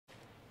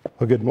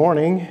Well, good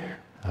morning.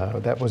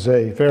 That was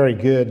a very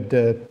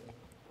good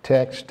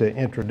text to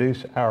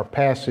introduce our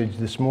passage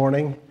this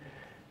morning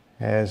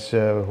as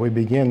we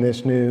begin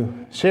this new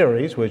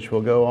series, which will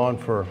go on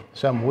for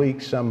some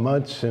weeks, some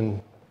months, and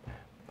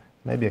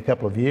maybe a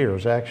couple of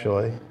years,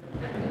 actually.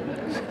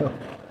 So,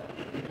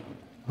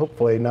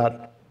 hopefully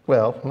not,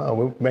 well, no,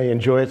 we may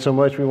enjoy it so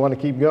much we want to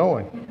keep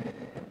going.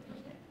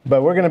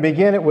 But we're going to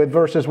begin it with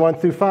verses 1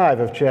 through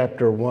 5 of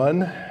chapter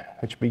 1.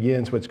 Which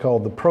begins what's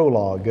called the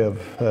prologue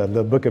of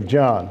the book of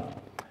John.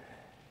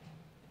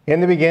 In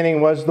the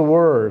beginning was the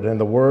Word, and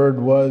the Word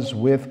was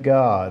with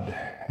God,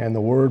 and the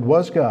Word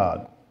was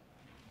God.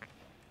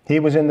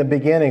 He was in the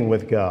beginning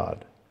with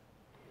God.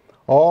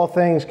 All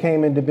things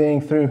came into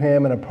being through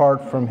Him, and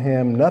apart from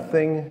Him,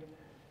 nothing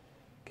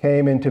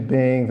came into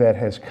being that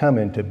has come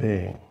into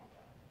being.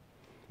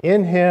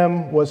 In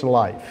Him was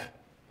life,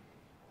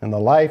 and the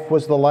life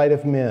was the light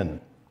of men.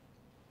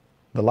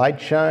 The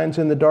light shines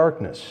in the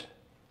darkness,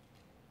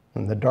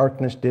 and the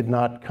darkness did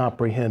not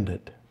comprehend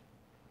it.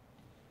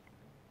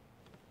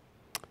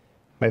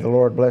 May the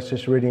Lord bless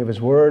this reading of His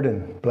Word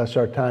and bless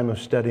our time of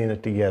studying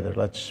it together.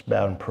 Let's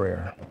bow in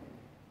prayer.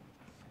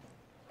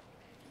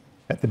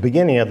 At the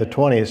beginning of the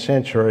 20th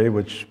century,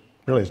 which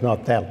really is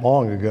not that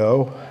long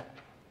ago,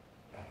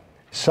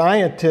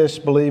 scientists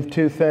believed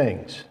two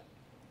things.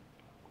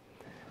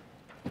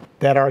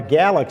 That our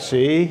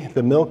galaxy,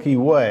 the Milky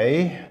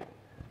Way,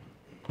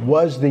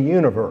 was the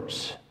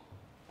universe.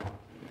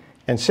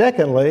 And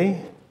secondly,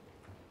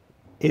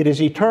 it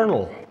is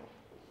eternal,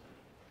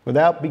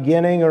 without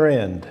beginning or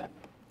end.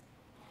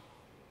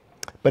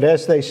 But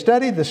as they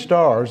studied the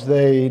stars,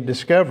 they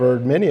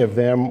discovered many of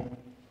them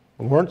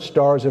weren't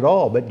stars at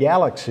all, but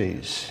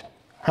galaxies.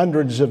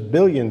 Hundreds of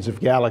billions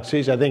of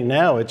galaxies. I think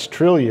now it's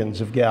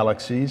trillions of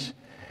galaxies.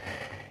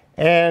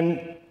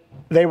 And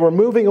they were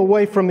moving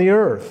away from the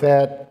Earth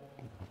at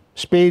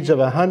speeds of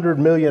 100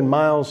 million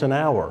miles an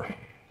hour.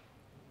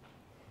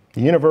 The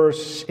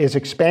universe is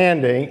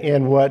expanding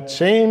in what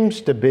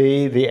seems to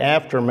be the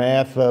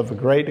aftermath of a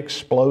great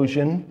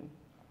explosion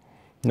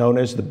known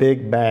as the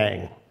Big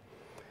Bang.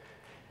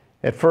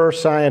 At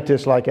first,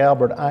 scientists like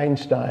Albert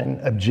Einstein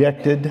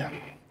objected,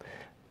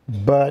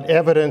 but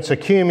evidence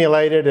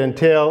accumulated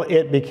until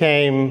it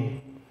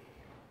became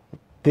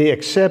the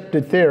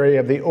accepted theory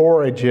of the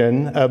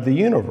origin of the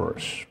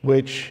universe,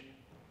 which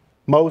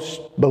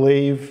most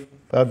believe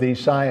of these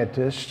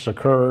scientists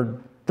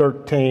occurred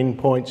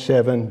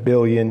 13.7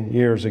 billion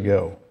years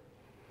ago.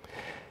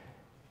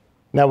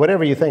 Now,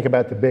 whatever you think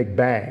about the Big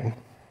Bang,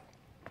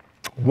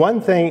 one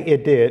thing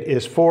it did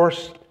is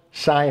force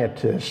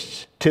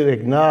scientists to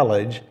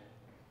acknowledge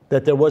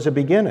that there was a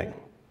beginning.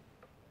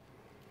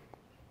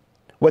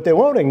 What they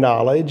won't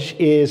acknowledge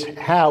is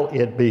how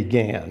it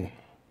began.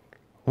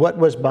 What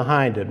was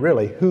behind it?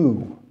 Really,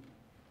 who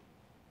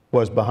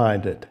was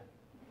behind it?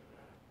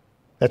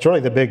 That's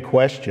really the big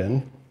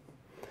question.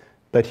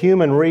 But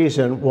human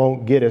reason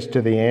won't get us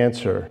to the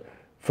answer.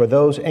 For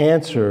those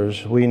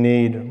answers, we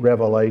need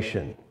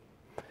revelation.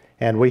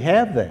 And we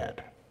have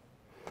that.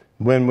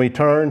 When we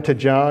turn to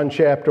John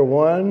chapter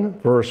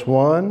 1, verse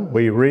 1,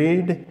 we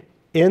read,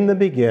 "In the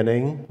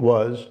beginning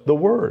was the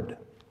Word."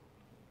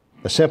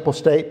 A simple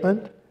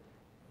statement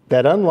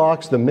that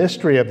unlocks the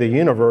mystery of the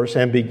universe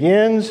and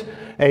begins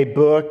a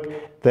book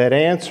that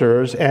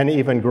answers an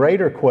even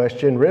greater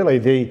question, really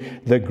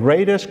the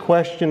greatest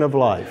question of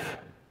life.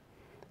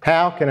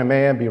 How can a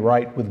man be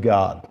right with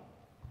God?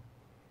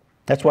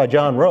 That's why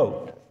John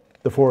wrote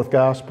the fourth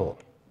gospel.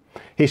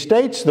 He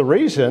states the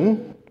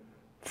reason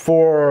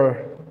for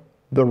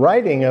the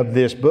writing of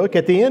this book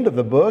at the end of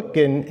the book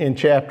in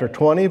chapter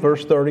 20,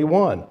 verse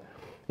 31.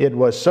 It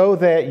was so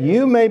that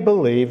you may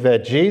believe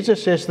that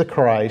Jesus is the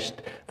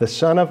Christ, the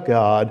Son of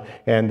God,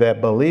 and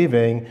that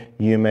believing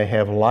you may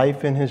have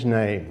life in His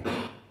name.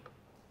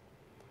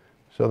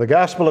 So the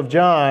Gospel of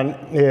John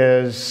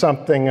is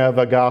something of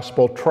a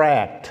gospel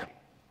tract.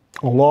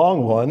 A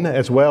long one,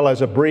 as well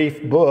as a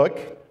brief book,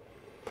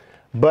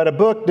 but a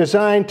book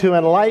designed to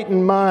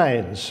enlighten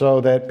minds so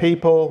that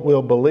people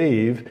will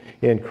believe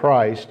in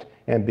Christ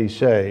and be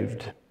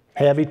saved,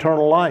 have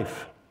eternal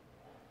life.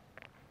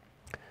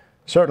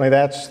 Certainly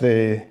that's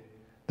the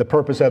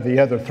purpose of the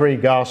other three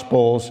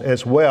Gospels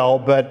as well,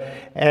 but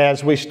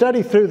as we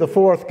study through the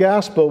fourth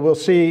Gospel, we'll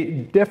see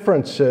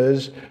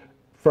differences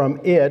from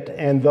it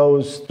and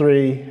those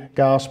three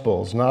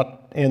Gospels,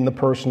 not in the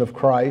person of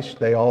Christ.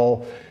 They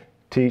all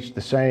teach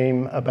the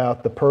same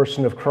about the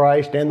person of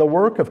Christ and the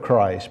work of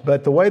Christ,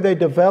 but the way they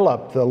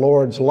develop the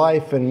Lord's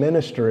life and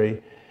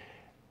ministry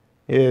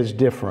is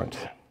different.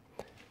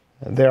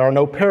 There are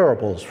no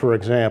parables, for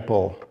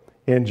example,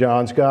 in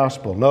John's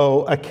Gospel,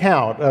 no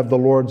account of the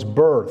Lord's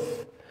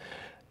birth,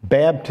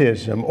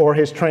 baptism, or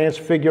His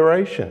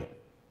transfiguration.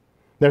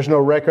 There's no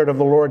record of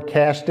the Lord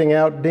casting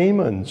out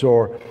demons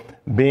or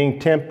being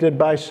tempted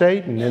by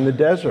Satan in the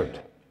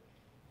desert.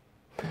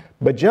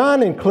 But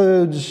John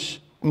includes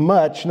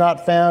much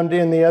not found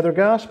in the other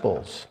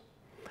Gospels,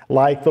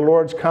 like the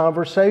Lord's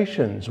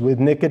conversations with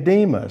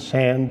Nicodemus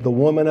and the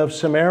woman of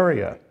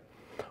Samaria,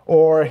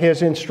 or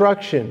his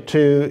instruction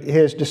to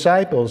his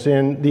disciples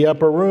in the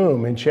upper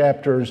room in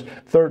chapters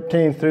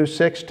 13 through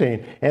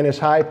 16, and his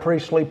high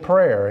priestly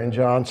prayer in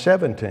John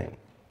 17.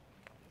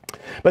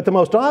 But the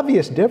most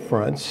obvious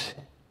difference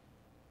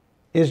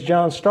is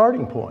John's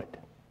starting point.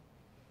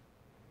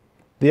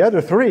 The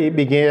other three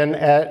begin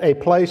at a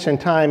place and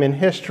time in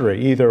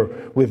history,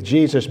 either with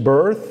Jesus'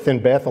 birth in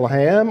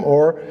Bethlehem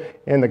or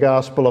in the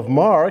Gospel of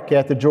Mark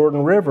at the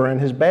Jordan River and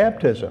his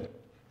baptism.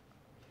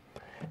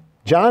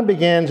 John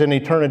begins in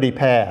eternity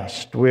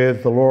past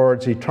with the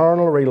Lord's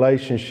eternal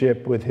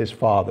relationship with his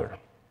Father.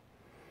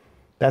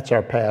 That's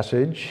our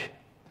passage,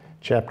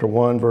 chapter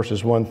 1,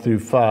 verses 1 through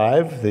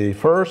 5, the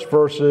first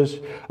verses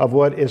of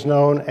what is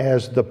known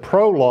as the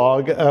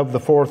prologue of the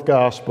fourth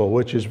gospel,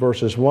 which is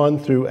verses 1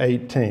 through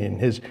 18,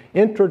 his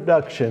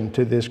introduction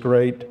to this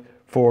great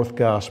fourth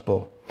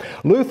gospel.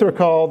 Luther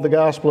called the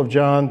Gospel of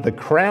John the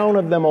crown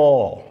of them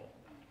all.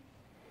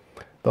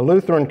 The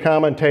Lutheran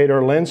commentator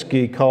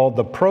Lenski called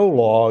the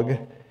prologue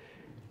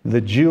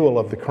the jewel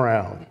of the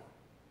crown.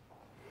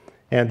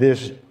 And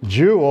this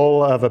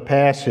jewel of a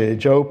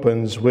passage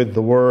opens with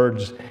the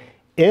words,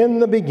 "In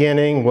the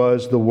beginning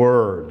was the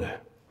Word,"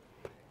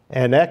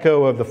 an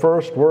echo of the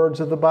first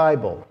words of the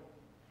Bible.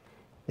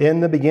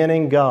 In the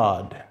beginning,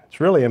 God. It's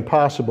really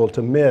impossible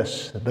to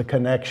miss the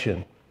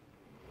connection.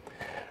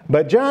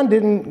 But John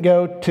didn't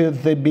go to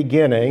the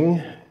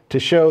beginning to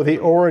show the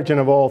origin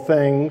of all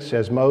things,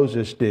 as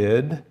Moses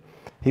did.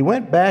 He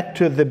went back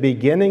to the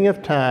beginning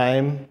of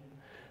time,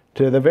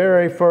 to the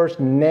very first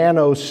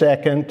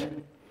nanosecond,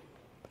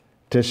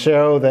 to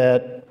show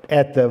that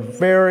at the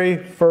very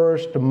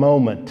first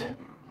moment,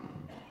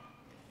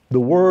 the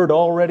Word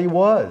already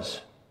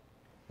was.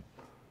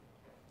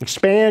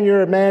 Expand your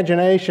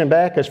imagination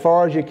back as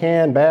far as you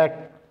can,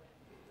 back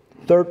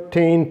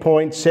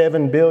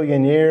 13.7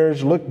 billion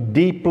years. Look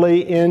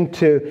deeply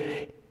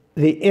into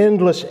the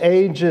endless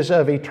ages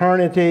of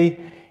eternity,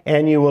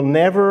 and you will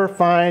never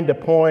find a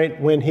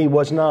point when he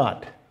was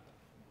not.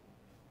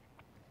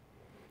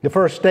 The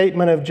first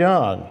statement of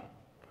John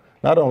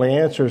not only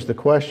answers the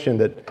question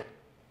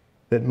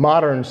that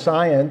modern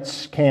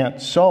science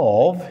can't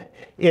solve,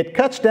 it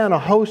cuts down a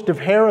host of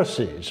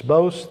heresies,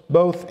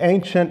 both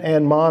ancient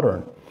and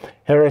modern.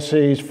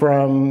 Heresies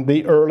from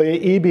the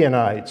early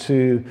Ebionites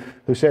who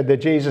said that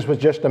Jesus was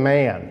just a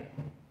man,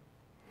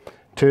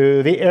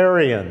 to the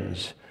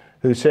Arians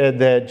who said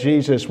that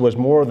Jesus was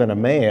more than a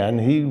man.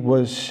 He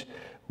was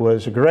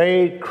a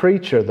great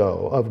creature,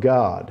 though, of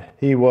God.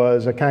 He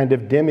was a kind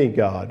of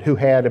demigod who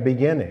had a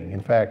beginning.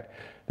 In fact,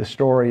 the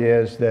story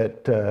is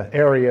that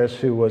Arius,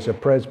 who was a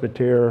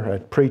presbyter, a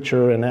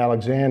preacher in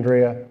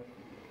Alexandria,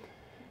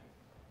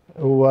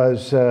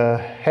 was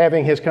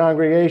having his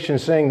congregation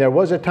sing, "There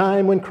was a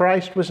time when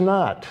Christ was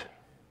not."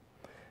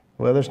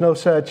 Well, there's no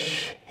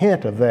such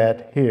hint of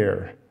that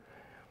here.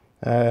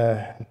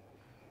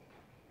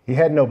 He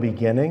had no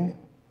beginning.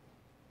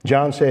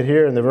 John said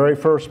here in the very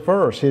first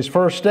verse, his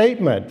first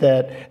statement,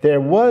 that there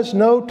was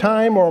no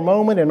time or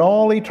moment in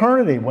all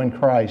eternity when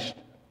Christ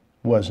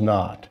was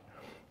not.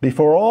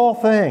 Before all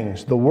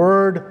things, the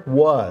Word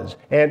was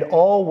and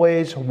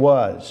always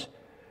was.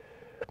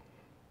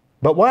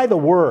 But why the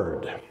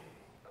Word?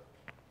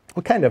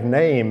 What kind of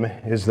name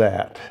is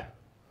that?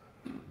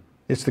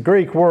 It's the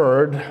Greek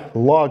word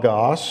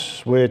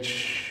logos,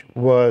 which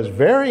was a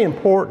very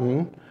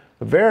important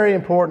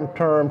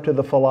term to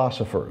the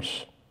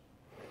philosophers.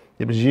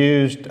 It was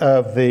used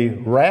of the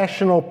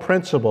rational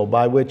principle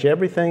by which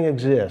everything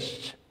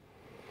exists,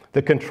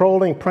 the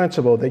controlling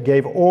principle that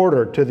gave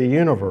order to the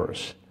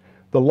universe,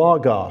 the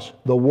logos,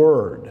 the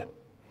Word.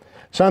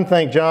 Some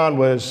think John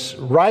was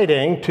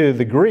writing to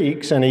the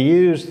Greeks, and he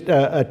used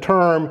a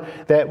term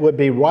that would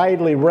be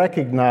widely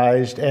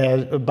recognized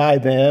by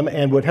them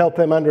and would help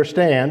them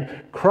understand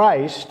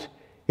Christ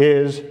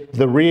is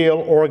the real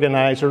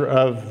organizer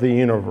of the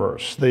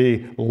universe,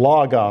 the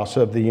logos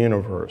of the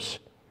universe.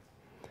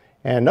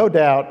 And no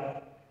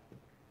doubt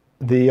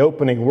the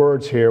opening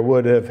words here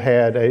would have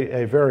had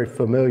a very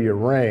familiar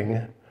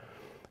ring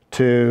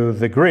to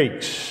the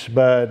Greeks,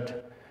 but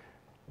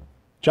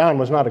John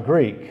was not a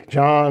Greek.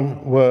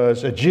 John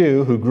was a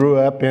Jew who grew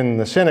up in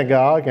the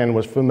synagogue and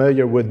was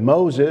familiar with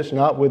Moses,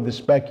 not with the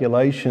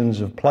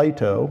speculations of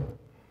Plato.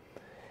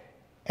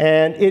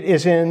 And it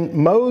is in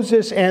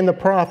Moses and the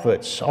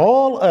prophets,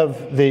 all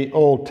of the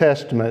Old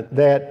Testament,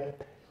 that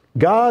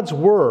God's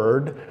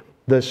Word,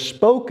 the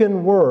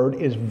spoken Word,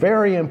 is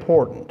very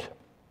important.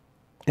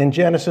 In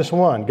Genesis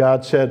 1,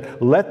 God said,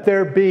 "Let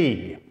there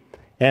be,"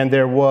 and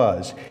there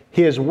was.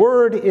 His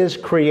Word is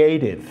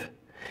creative.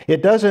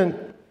 It doesn't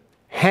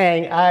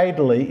hang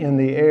idly in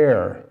the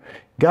air.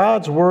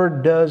 God's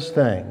Word does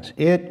things.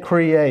 It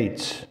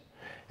creates.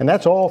 And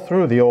that's all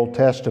through the Old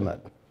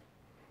Testament.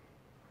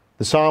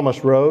 The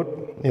psalmist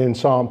wrote in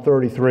Psalm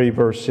 33,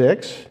 verse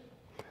 6,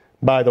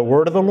 "By the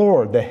word of the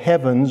Lord the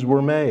heavens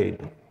were made."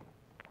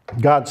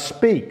 God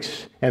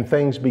speaks and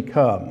things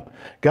become.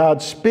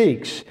 God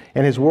speaks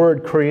and His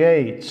Word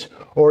creates,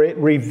 or it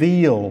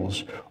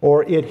reveals,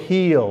 or it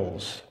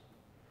heals.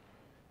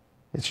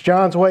 It's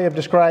John's way of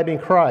describing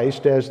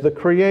Christ as the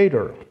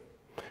creator,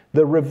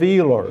 the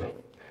revealer,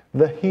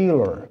 the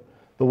healer,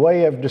 the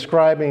way of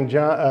describing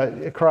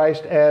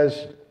Christ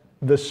as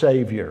the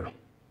Savior.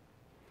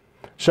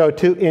 So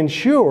to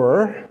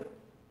ensure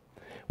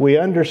we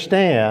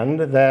understand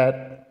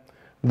that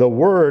the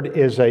Word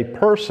is a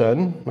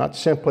person, not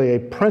simply a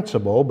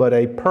principle, but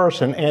a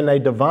person and a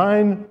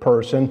divine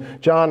person,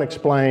 John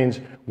explains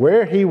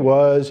where he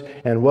was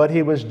and what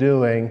he was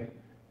doing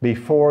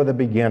before the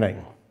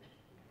beginning,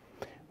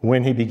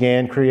 when he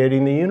began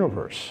creating the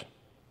universe.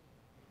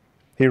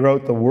 He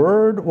wrote, "The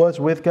Word was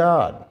with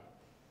God."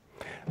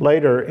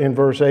 Later in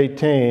verse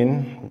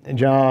 18,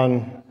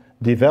 John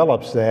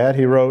develops that.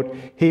 He wrote,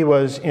 "He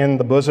was in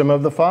the bosom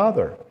of the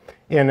Father,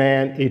 in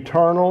an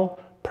eternal,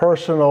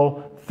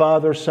 personal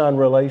father-son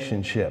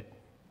relationship."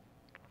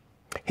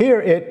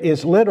 Here it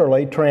is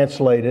literally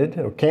translated,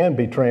 or can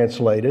be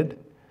translated,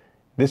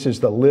 this is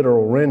the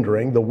literal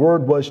rendering, the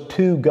Word was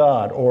to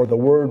God, or the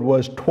Word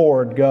was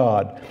toward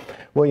God.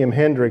 William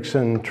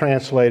Hendrickson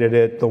translated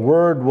it, the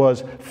Word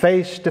was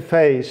face to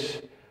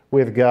face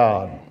with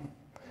God.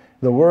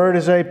 The Word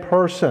is a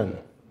person.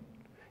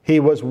 He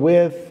was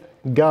with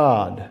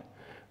God.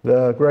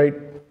 The great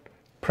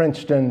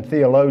Princeton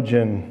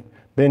theologian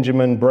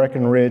Benjamin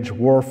Breckinridge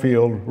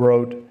Warfield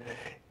wrote,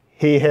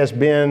 "He has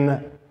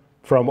been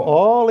from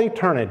all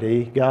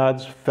eternity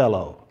God's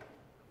fellow."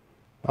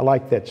 I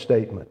like that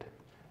statement.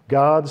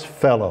 God's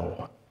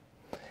fellow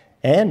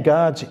and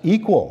God's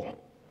equal,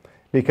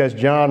 because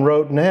John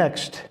wrote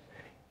next,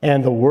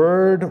 "And the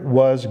Word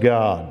was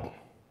God."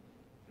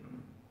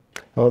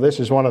 Well, this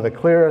is one of the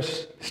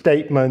clearest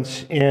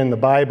statements in the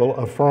Bible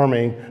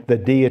affirming the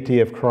deity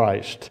of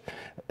Christ.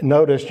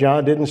 Notice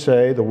John didn't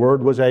say the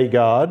Word was a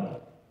God,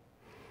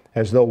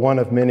 as though one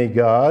of many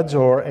gods,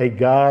 or a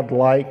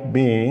God-like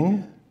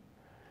being.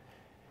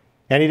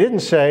 And he didn't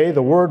say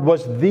the Word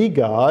was the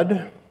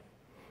God,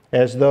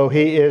 as though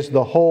He is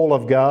the whole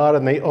of God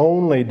and the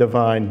only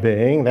divine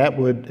being. That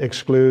would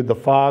exclude the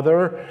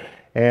Father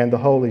and the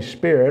Holy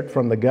Spirit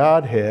from the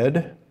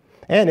Godhead.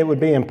 And it would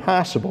be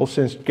impossible,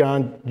 since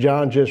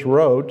John just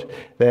wrote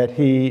that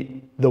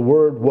the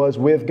Word was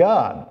with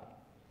God.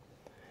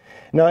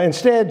 Now,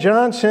 instead,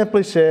 John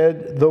simply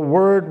said the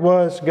Word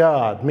was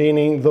God,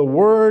 meaning the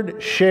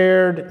Word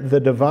shared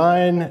the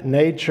divine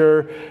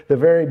nature, the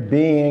very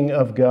being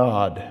of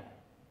God.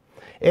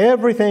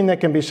 Everything that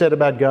can be said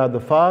about God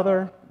the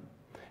Father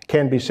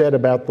can be said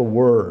about the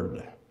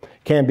Word,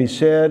 can be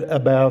said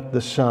about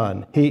the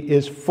Son. He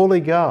is fully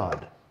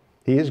God.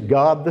 He is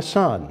God the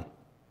Son.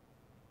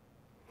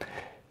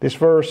 This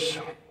verse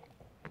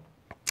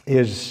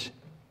is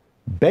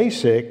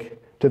basic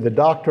to the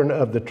doctrine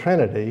of the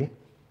Trinity,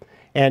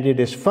 and it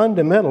is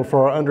fundamental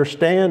for our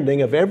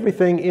understanding of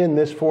everything in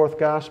this fourth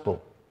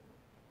gospel.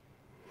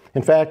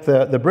 In fact,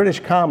 the British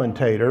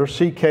commentator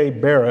C.K.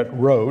 Barrett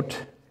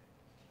wrote,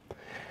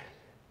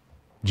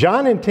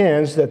 "John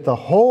intends that the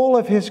whole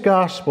of his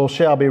gospel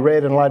shall be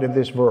read in light of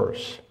this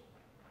verse."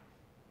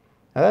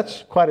 Now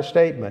that's quite a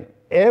statement.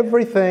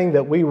 Everything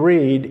that we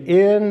read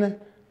in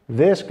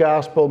this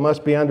gospel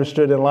must be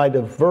understood in light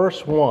of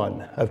verse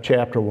 1 of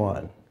chapter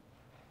 1.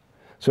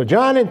 So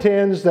John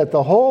intends that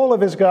the whole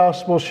of his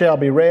gospel shall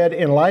be read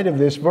in light of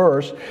this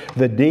verse.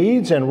 The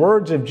deeds and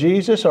words of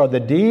Jesus are the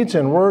deeds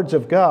and words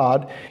of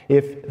God.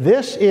 If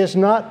this is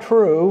not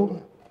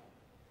true,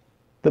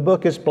 the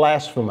book is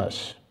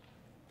blasphemous.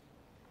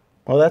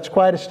 Well, that's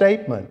quite a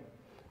statement,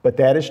 but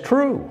that is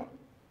true.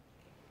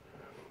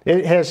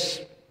 It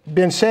has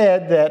been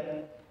said that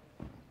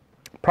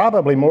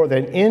probably more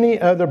than any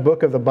other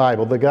book of the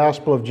Bible, the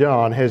Gospel of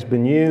John has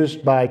been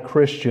used by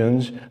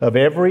Christians of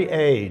every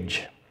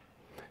age.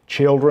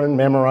 Children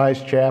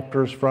memorize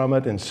chapters from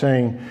it and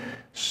sing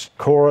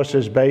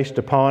choruses based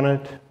upon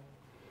it.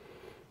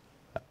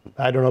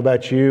 I don't know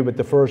about you, but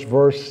the first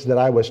verse that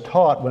I was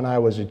taught when I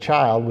was a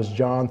child was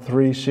John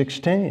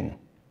 3:16.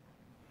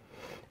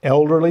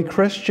 Elderly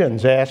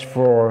Christians asked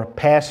for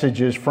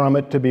passages from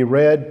it to be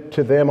read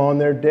to them on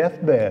their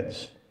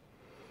deathbeds.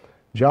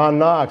 John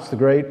Knox, the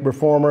great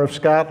reformer of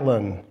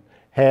Scotland,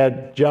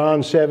 had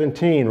John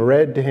 17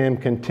 read to him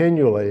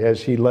continually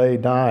as he lay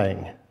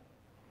dying.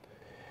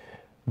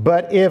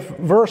 But if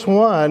verse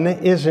 1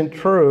 isn't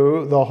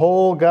true, the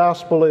whole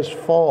gospel is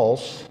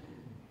false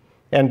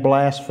and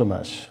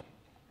blasphemous.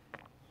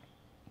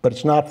 But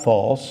it's not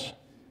false.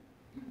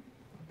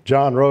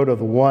 John wrote of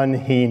the one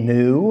he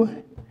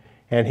knew,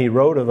 and he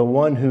wrote of the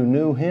one who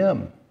knew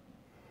him.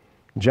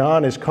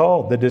 John is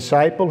called the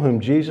disciple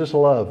whom Jesus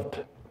loved.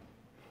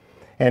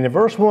 And in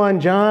verse 1,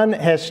 John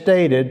has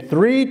stated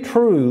three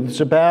truths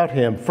about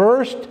him.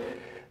 First,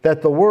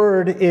 that the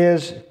Word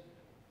is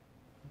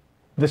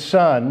the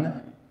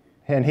Son,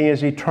 and He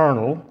is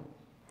eternal.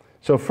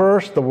 So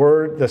first,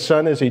 the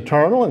Son is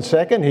eternal, and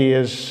second, He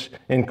is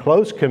in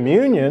close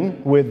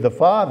communion with the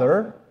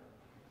Father.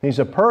 He's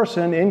a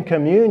person in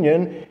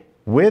communion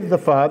with the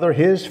Father,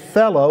 His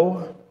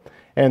fellow.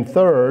 And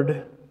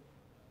third,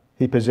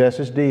 He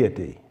possesses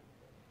deity.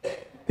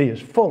 He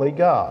is fully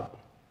God.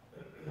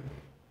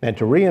 And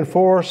to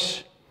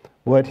reinforce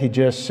what he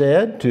just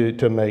said,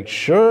 to make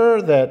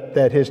sure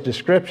that his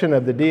description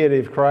of the deity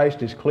of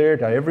Christ is clear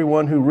to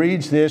everyone who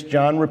reads this.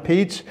 John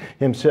repeats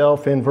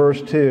himself in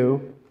verse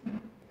 2.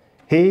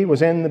 He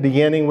was in the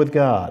beginning with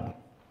God.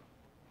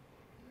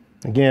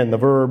 Again, the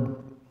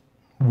verb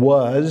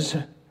was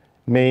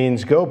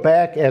means go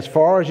back as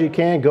far as you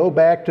can, go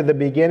back to the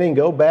beginning,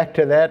 go back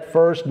to that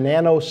first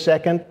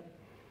nanosecond.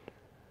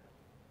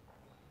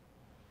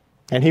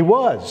 And he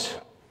was.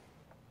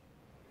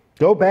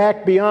 Go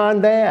back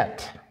beyond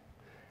that.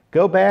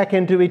 Go back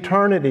into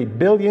eternity,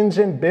 billions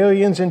and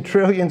billions and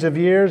trillions of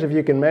years, if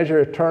you can measure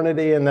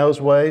eternity in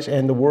those ways.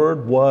 And the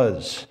Word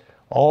was,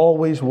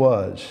 always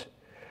was.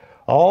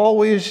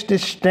 Always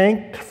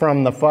distinct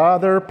from the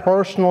Father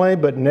personally,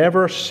 but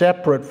never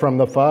separate from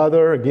the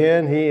Father.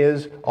 Again, He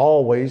is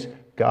always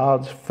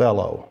God's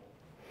fellow.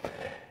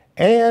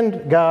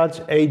 And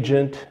God's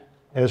agent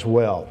as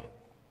well.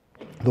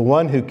 The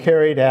one who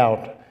carried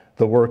out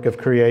the work of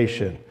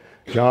creation.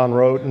 John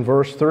wrote in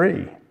verse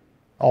 3,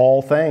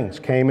 all things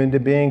came into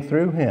being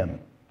through Him.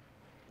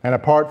 And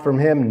apart from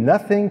Him,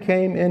 nothing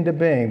came into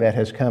being that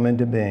has come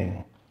into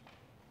being.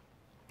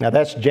 Now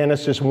that's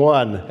Genesis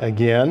 1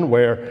 again,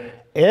 where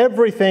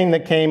everything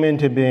that came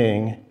into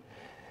being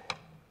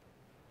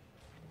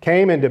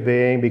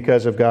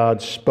because of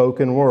God's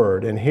spoken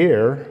word. And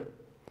here,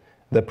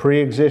 the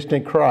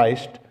pre-existent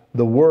Christ,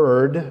 the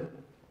Word,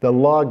 the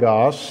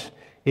Logos,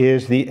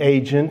 is the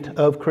agent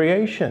of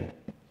creation.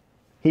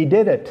 He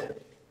did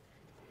it.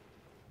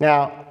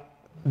 Now,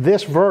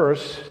 this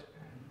verse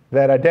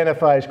that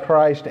identifies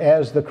Christ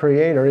as the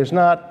Creator is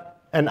not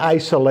an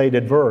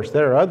isolated verse.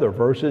 There are other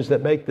verses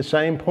that make the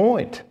same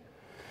point.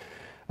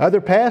 Other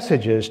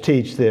passages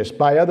teach this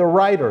by other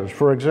writers.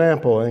 For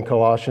example, in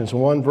Colossians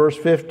 1 verse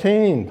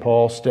 15,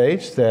 Paul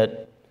states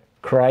that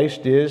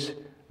Christ is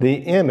the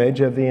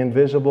image of the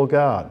invisible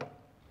God.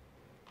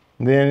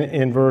 Then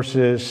in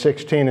verses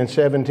 16 and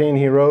 17,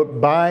 he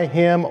wrote, by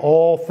Him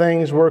all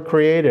things were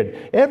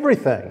created.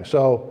 Everything.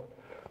 So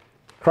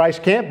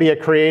Christ can't be a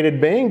created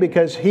being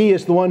because He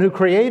is the one who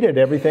created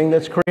everything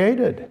that's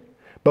created,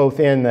 both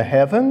in the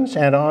heavens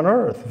and on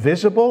earth,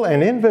 visible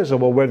and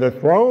invisible, whether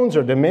thrones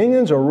or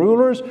dominions or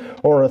rulers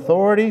or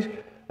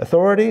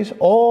authorities,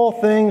 all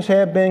things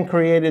have been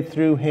created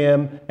through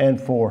Him and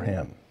for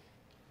Him.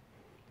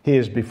 He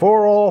is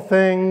before all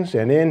things,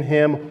 and in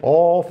Him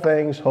all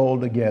things hold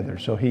together.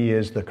 So He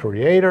is the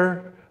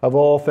creator of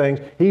all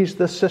things. He's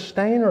the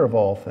sustainer of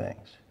all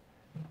things.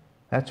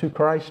 That's who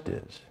Christ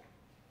is.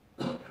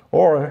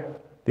 Or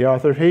the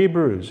author of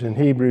Hebrews, in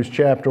Hebrews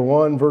chapter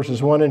 1,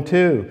 verses 1 and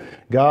 2,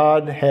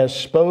 God has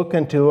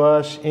spoken to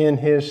us in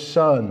His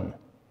Son,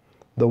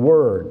 the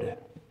Word,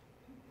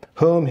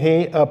 whom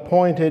He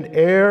appointed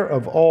heir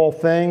of all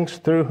things,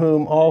 through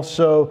whom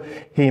also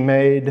He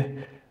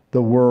made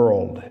the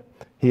world.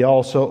 He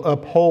also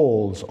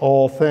upholds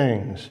all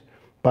things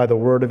by the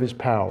word of His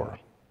power.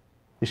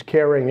 He's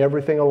carrying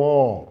everything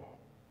along.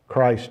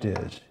 Christ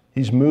is.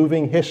 He's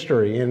moving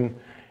history in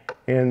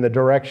the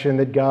direction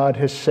that God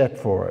has set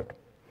for it.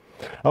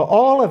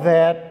 All of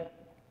that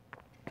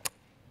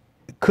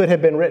could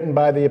have been written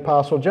by the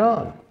Apostle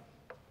John.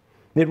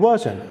 It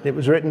wasn't. It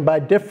was written by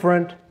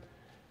different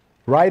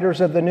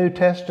writers of the New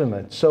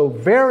Testament. So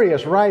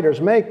various writers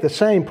make the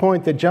same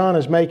point that John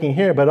is making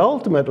here, but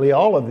ultimately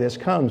all of this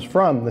comes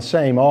from the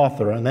same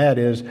author, and that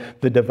is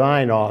the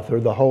divine author,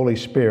 the Holy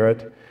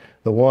Spirit,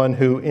 the one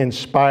who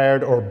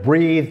inspired or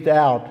breathed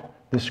out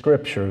the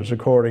Scriptures,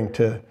 according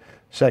to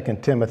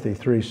 2 Timothy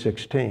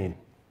 3:16.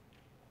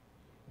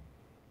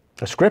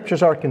 The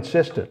Scriptures are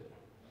consistent.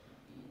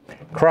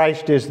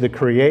 Christ is the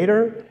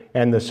creator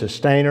and the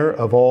sustainer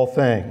of all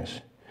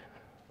things.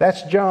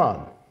 That's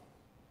John.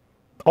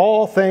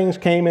 All things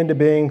came into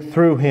being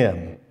through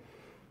Him.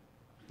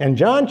 And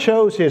John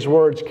chose his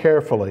words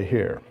carefully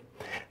here.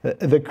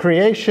 The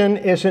creation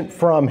isn't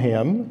from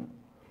Him,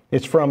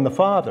 it's from the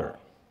Father.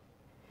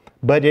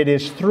 But it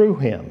is through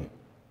Him.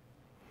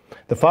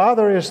 The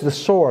Father is the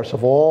source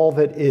of all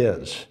that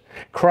is.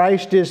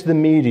 Christ is the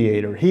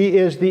mediator. He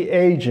is the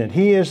agent.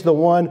 He is the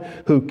one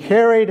who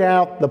carried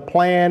out the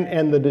plan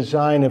and the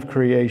design of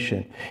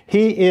creation.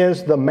 He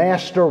is the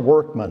master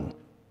workman.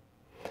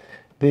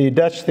 The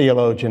Dutch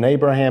theologian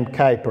Abraham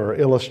Kuyper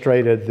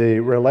illustrated the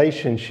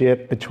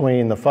relationship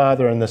between the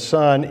Father and the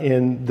Son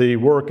in the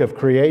work of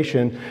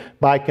creation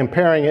by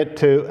comparing it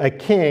to a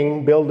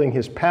king building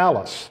his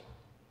palace.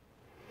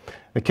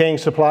 The king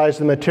supplies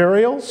the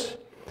materials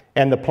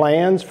and the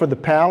plans for the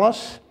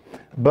palace,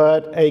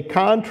 but a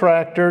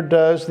contractor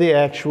does the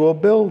actual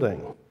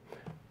building.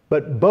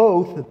 But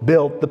both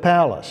built the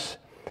palace.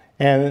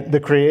 And the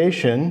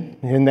creation,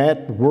 in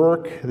that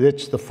work,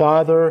 it's the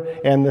Father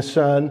and the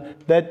Son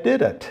that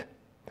did it.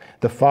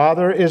 The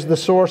Father is the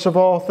source of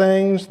all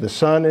things. The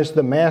Son is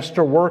the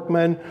master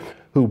workman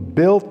who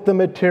built the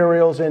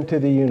materials into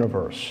the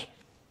universe.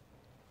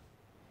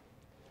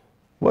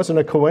 It wasn't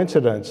a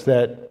coincidence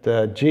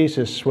that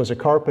Jesus was a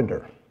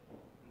carpenter.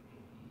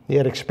 He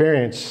had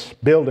experience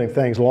building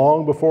things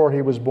long before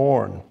He was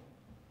born.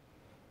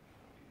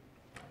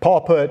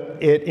 Paul put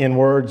it in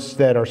words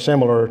that are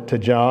similar to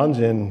John's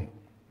in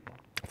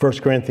 1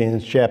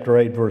 Corinthians chapter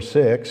 8, verse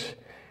 6.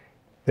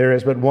 There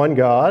is but one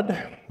God,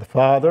 the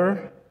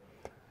Father,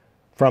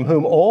 from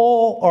whom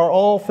all are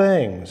all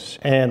things,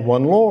 and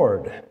one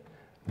Lord,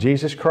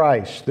 Jesus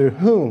Christ, through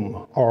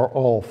whom are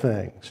all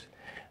things.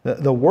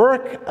 The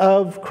work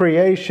of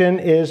creation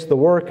is the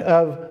work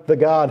of the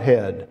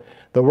Godhead,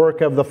 the work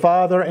of the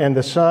Father and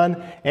the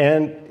Son,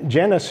 and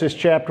Genesis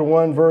chapter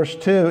 1, verse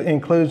 2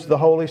 includes the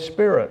Holy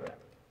Spirit.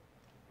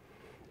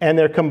 And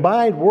their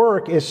combined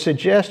work is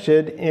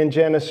suggested in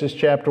Genesis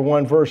chapter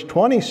 1, verse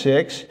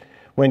 26,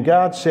 when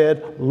God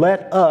said,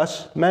 "Let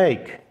us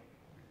make."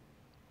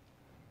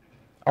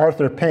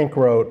 Arthur Pink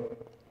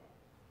wrote,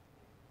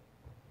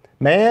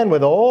 "Man,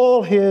 with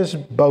all his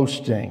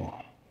boasting,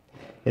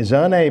 is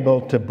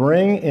unable to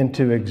bring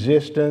into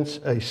existence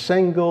a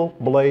single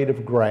blade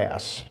of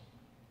grass."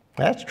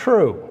 That's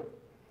true.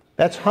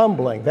 That's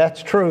humbling.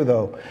 That's true,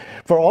 though.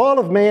 For all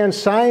of man's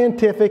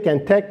scientific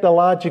and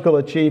technological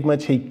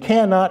achievements, he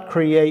cannot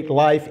create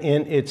life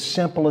in its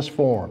simplest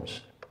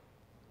forms.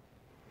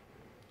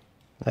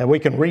 And we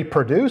can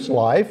reproduce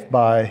life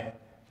by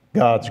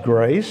God's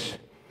grace,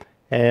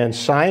 and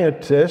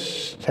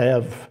scientists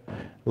have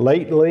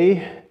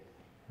lately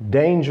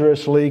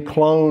dangerously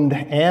cloned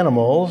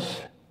animals,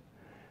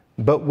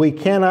 but we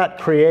cannot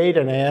create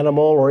an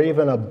animal or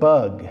even a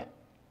bug.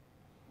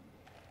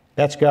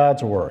 That's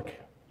God's work.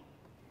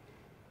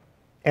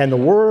 And the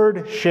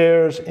Word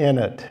shares in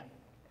it.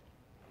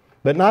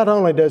 But not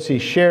only does He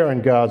share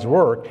in God's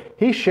work,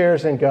 He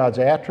shares in God's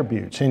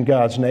attributes, in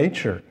God's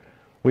nature.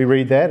 We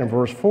read that in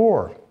verse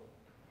 4.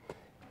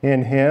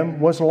 In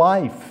Him was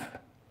life,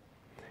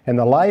 and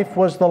the life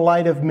was the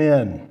light of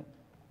men.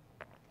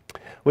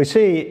 We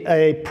see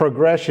a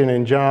progression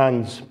in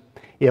John's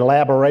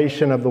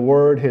elaboration of the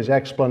Word, his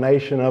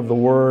explanation of the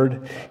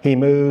Word. He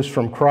moves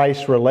from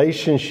Christ's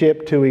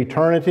relationship to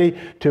eternity,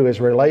 to His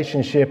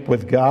relationship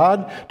with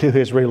God, to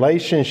His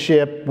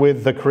relationship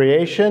with the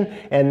creation,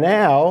 and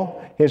now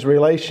His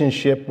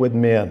relationship with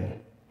men.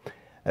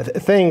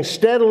 Things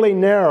steadily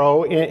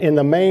narrow in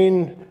the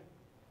main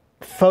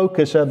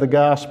focus of the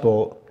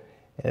gospel,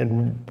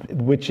 and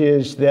which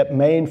is that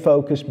main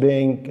focus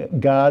being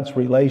God's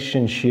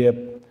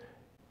relationship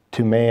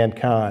to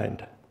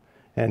mankind.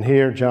 And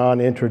here John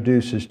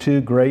introduces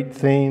two great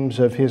themes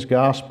of his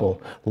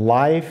gospel,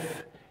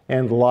 life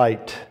and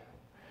light.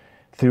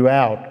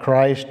 Throughout,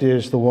 Christ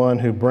is the one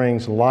who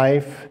brings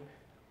life,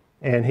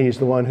 and He's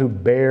the one who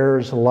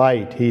bears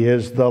light. He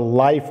is the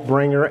life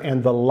bringer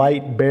and the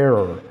light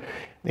bearer.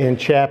 In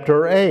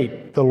chapter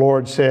 8, the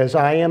Lord says,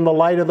 "I am the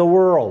light of the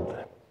world."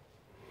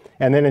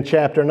 And then in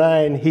chapter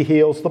 9, He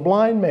heals the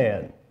blind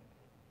man.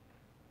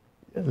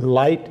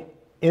 Light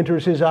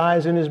enters his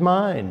eyes and his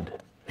mind.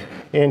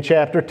 In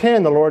chapter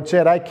 10, the Lord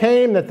said, "I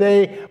came that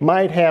they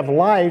might have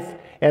life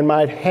and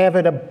might have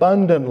it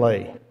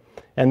abundantly."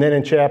 And then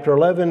in chapter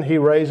 11, He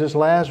raises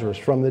Lazarus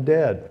from the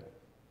dead.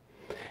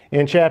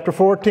 In chapter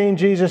 14,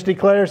 Jesus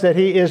declares that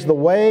He is the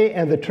way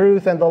and the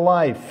truth and the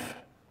life.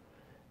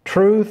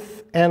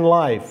 Truth and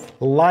life.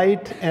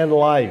 Light and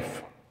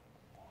life.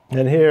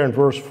 And here in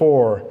verse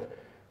 4,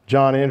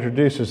 John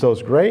introduces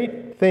those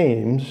great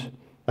themes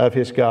of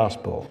his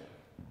gospel.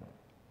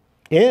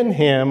 In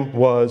Him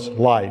was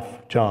life,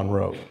 John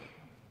wrote.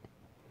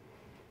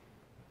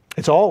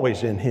 It's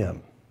always in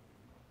Him.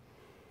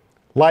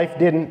 Life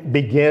didn't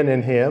begin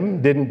in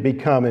Him, didn't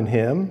become in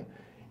Him.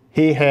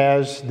 He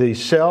has the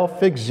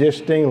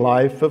self-existing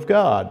life of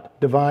God,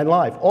 divine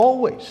life,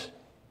 always.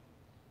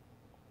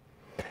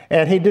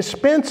 And He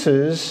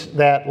dispenses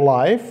that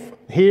life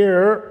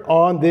here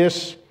on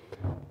this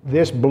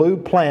blue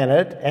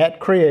planet at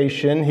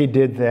creation. He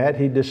did that.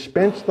 He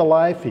dispensed the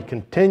life. He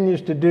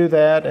continues to do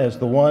that as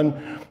the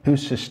one who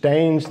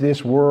sustains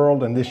this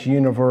world and this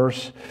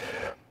universe.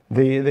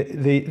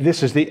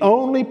 This is the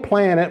only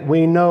planet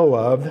we know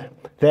of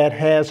that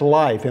has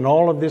life in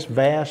all of this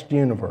vast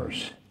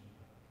universe.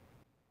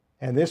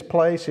 And this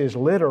place is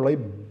literally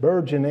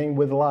burgeoning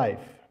with life.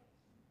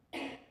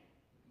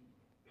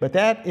 But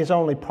that is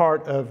only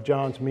part of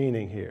John's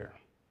meaning here.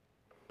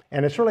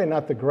 And it's really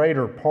not the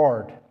greater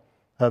part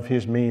of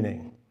his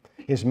meaning.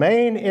 His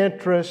main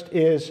interest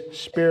is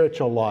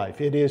spiritual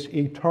life. It is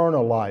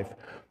eternal life.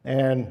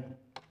 And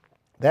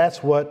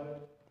that's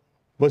what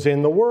was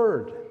in the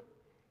Word.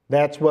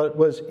 That's what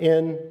was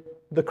in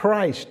the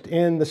Christ,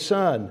 in the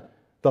Son,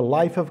 the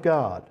life of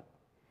God.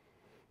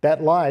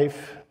 That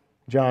life,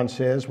 John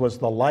says, was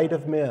the light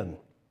of men.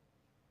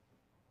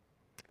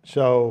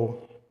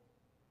 So,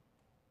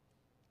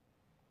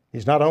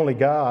 He's not only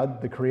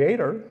God, the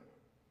Creator,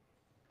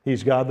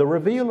 He's God, the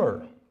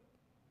Revealer.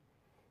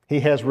 He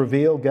has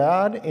revealed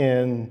God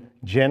in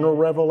general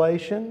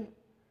revelation.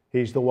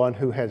 He's the one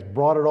who has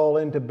brought it all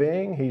into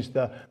being. He's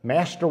the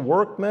master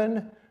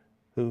workman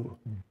who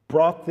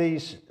brought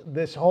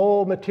this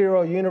whole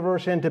material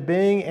universe into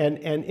being, and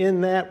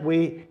in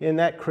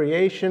that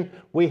creation,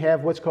 we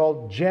have what's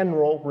called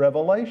general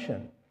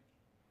revelation.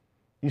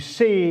 You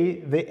see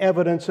the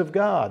evidence of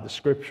God. The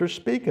Scriptures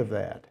speak of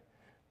that.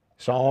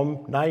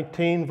 Psalm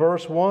 19,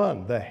 verse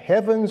 1, the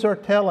heavens are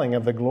telling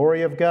of the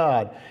glory of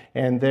God,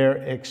 and their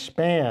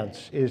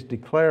expanse is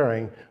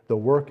declaring the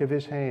work of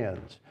His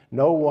hands.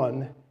 No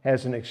one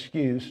has an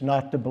excuse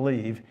not to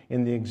believe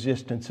in the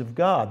existence of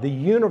God. The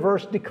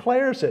universe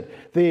declares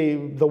it.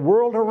 The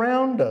world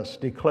around us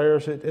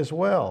declares it as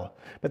well.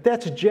 But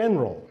that's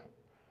general.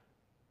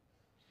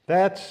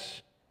 That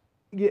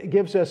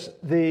gives us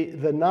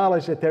the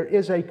knowledge that there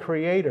is a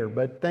Creator,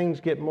 but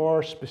things get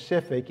more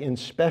specific in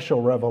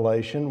special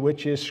revelation,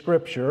 which is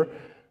Scripture,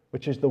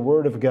 which is the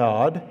Word of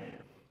God.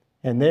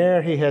 And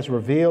there He has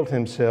revealed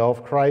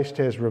Himself. Christ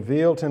has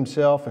revealed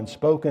Himself and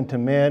spoken to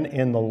men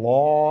in the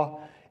law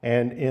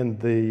and in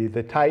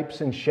the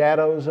types and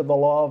shadows of the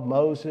law of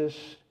Moses.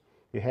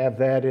 You have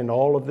that in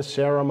all of the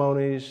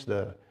ceremonies,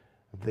 the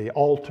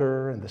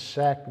altar and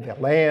the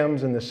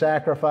lambs and the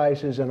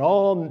sacrifices and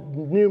all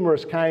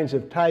numerous kinds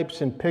of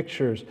types and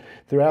pictures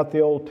throughout the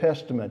Old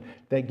Testament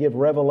that give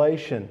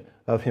revelation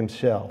of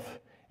Himself.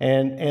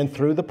 And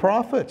through the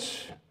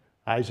prophets,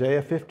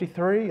 Isaiah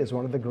 53 is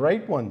one of the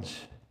great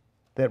ones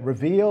that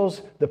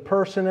reveals the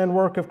person and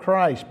work of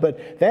Christ.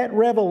 But that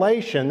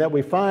revelation that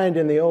we find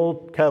in the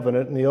Old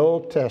Covenant, in the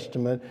Old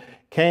Testament,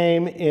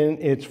 came in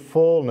its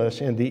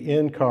fullness in the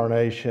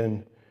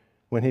incarnation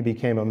when He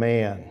became a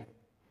man.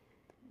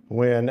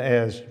 When,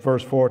 as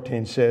verse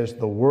 14 says,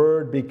 the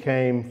Word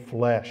became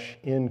flesh,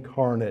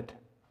 incarnate,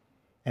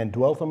 and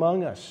dwelt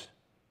among us.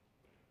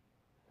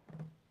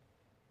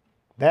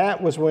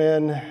 That was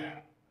when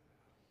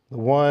the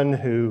one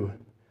who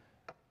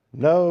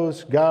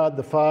knows God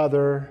the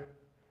Father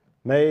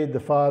made the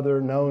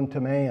Father known to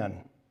man.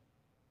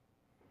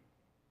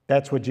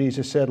 That's what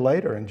Jesus said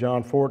later in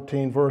John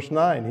 14, verse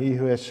 9. He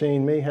who has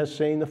seen me has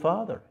seen the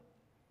Father.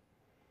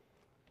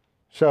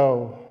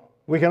 So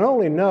we can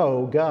only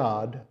know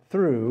God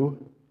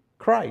through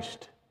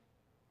Christ.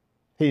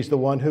 He's the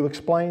one who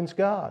explains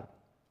God.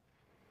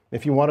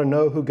 If you want to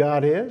know who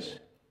God is,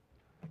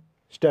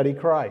 study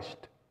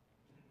Christ.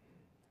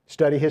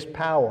 Study His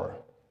power.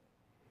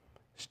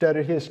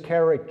 Study His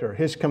character,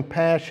 His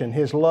compassion,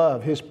 His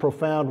love, His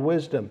profound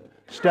wisdom.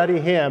 Study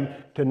Him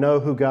to know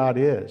who God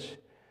is.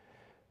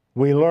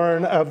 We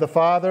learn of the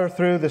Father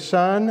through the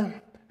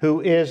Son,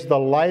 who is the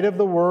light of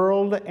the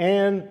world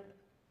and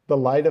the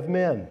light of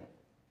men.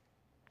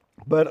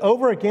 But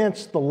over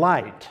against the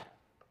light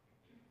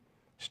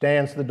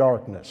stands the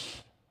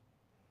darkness,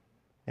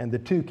 and the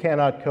two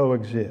cannot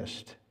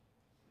coexist.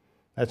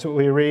 That's what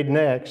we read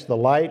next. The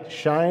light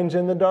shines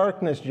in the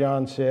darkness,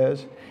 John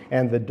says,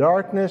 and the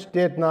darkness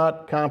did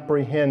not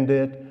comprehend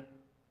it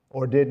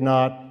or did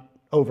not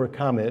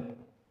overcome it.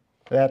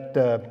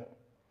 That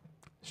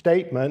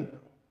statement,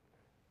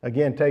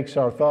 again, takes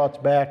our thoughts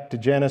back to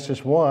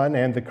Genesis 1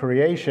 and the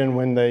creation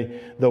when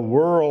the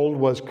world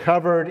was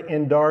covered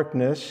in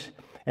darkness,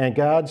 and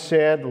God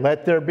said,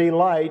 "Let there be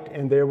light,"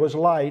 and there was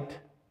light.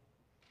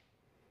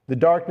 The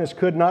darkness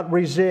could not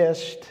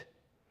resist.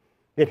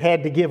 It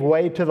had to give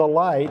way to the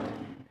light.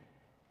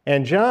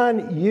 And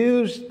John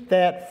used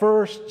that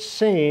first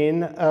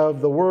scene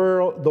of the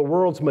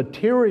world's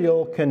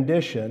material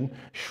condition,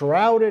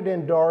 shrouded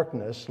in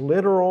darkness,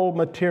 literal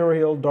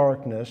material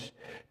darkness,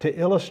 to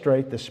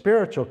illustrate the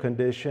spiritual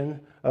condition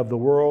of the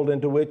world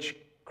into which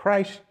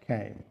Christ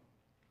came,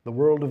 the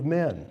world of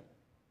men.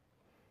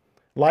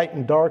 Light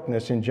and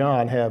darkness in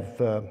John have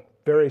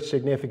very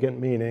significant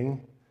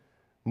meaning,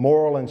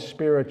 moral and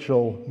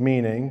spiritual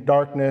meaning.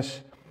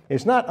 Darkness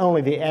is not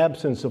only the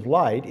absence of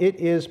light, it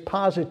is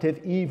positive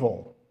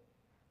evil.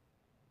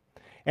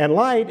 And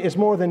light is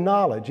more than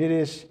knowledge. It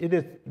is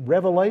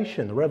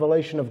revelation, the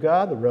revelation of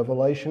God, the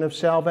revelation of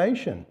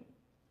salvation.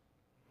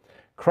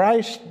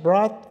 Christ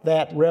brought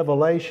that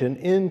revelation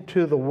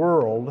into the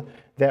world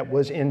that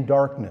was in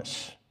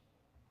darkness,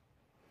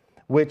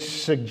 which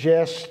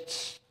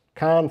suggests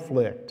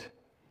conflict.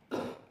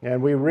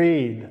 And we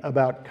read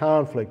about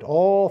conflict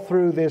all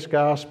through this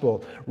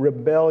gospel,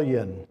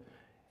 rebellion.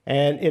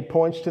 And it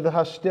points to the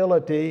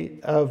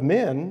hostility of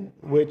men,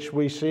 which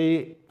we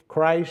see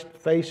Christ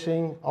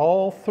facing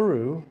all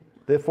through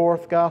the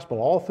fourth gospel,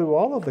 all through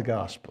all of the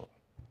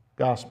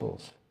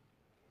gospels.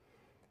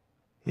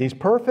 He's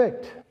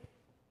perfect.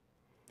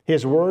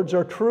 His words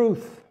are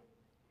truth.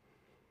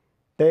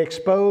 They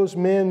expose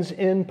men's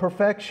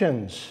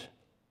imperfections.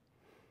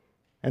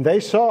 And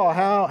they saw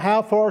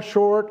how far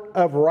short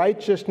of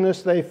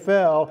righteousness they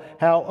fell,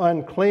 how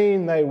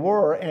unclean they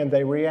were, and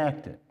they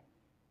reacted.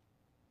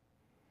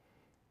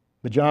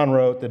 But John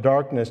wrote, the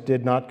darkness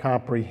did not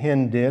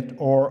comprehend it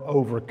or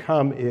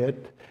overcome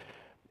it.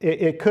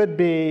 It could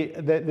be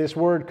that this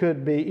word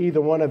could be either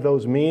one of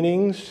those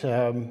meanings.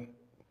 In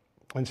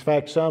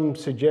fact, some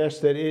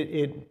suggest that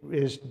it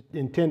is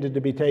intended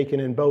to be taken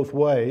in both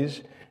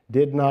ways.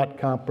 Did not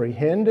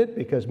comprehend it,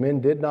 because men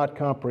did not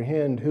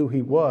comprehend who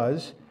He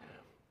was,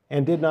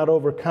 and did not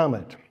overcome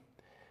it.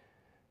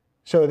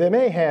 So they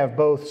may have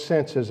both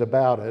senses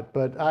about it,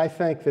 but I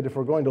think that if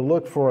we're going to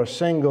look for a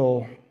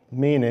single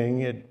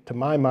meaning, to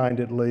my mind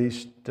at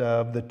least,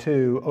 of the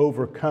two,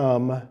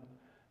 overcome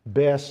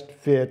best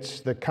fits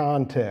the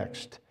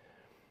context.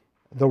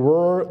 the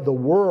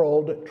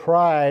world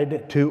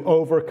tried to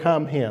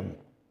overcome him.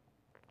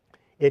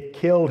 It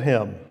killed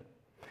him.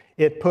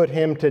 It put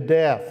him to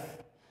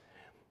death.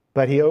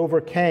 But he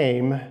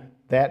overcame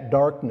that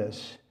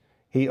darkness.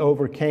 He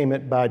overcame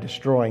it by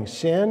destroying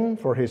sin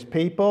for his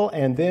people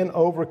and then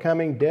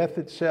overcoming death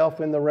itself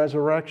in the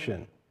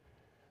resurrection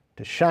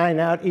to shine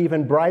out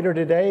even brighter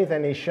today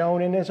than he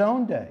shone in his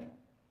own day.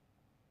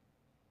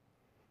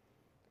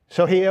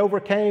 So he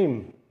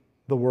overcame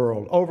the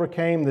world,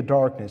 overcame the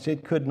darkness.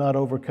 It could not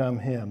overcome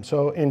him.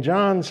 So in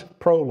John's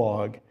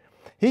prologue,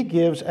 he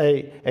gives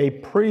a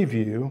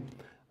preview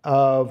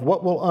of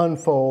what will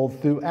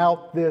unfold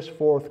throughout this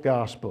fourth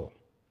gospel.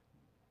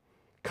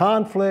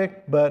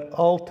 Conflict, but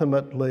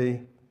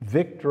ultimately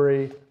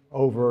victory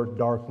over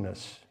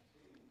darkness.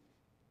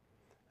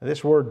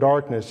 This word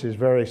darkness is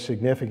very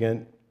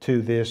significant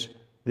to this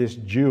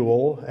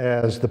jewel,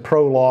 as the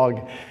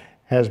prologue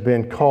has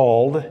been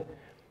called.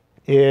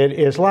 It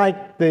is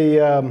like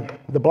the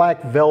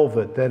black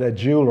velvet that a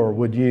jeweler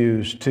would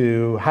use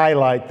to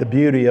highlight the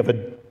beauty of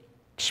a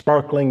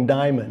sparkling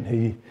diamond.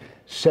 He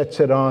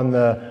sets it on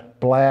the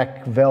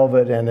black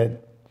velvet and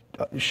it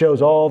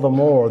shows all the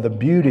more the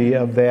beauty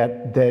of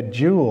that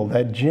jewel,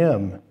 that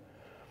gem.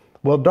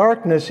 Well,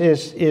 darkness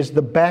is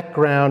the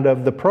background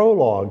of the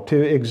prologue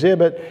to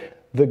exhibit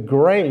the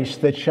grace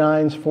that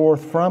shines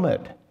forth from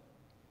it.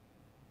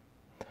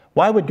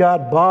 Why would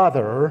God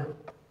bother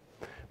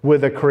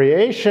with a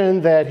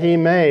creation that He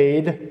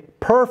made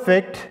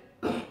perfect,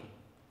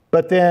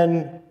 but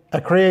then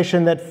a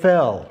creation that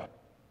fell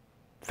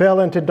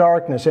into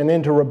darkness and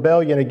into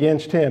rebellion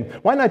against Him?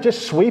 Why not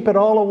just sweep it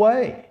all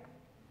away?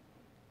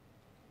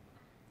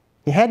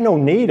 He had no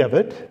need of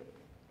it.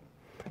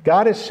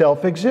 God is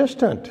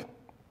self-existent.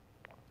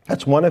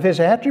 That's one of His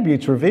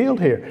attributes revealed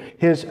here,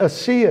 His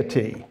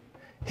aseity.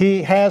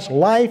 He has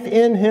life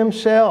in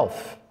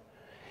Himself.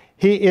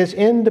 He is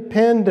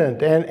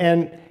independent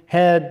and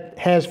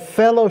has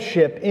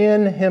fellowship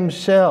in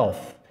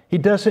Himself. He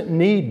doesn't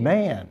need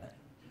man,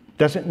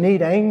 doesn't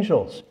need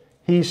angels.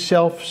 He's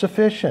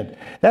self-sufficient.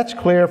 That's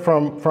clear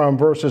from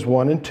verses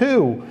 1 and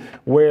 2,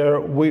 where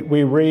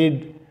we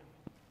read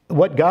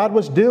what God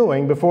was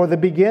doing before the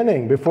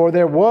beginning, before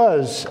there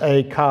was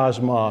a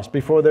cosmos,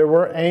 before there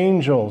were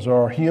angels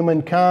or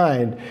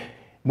humankind,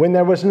 when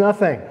there was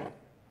nothing.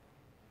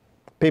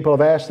 People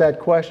have asked that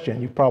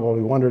question. You've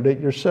probably wondered it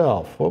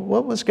yourself. Well,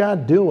 what was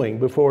God doing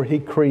before He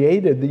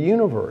created the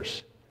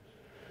universe?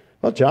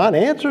 Well, John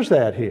answers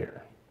that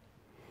here.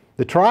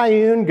 The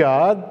triune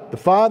God, the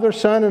Father,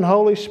 Son, and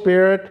Holy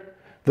Spirit,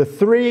 the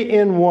three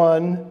in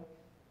one,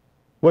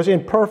 was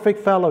in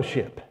perfect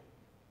fellowship.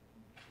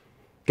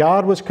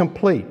 God was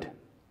complete.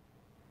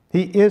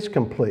 He is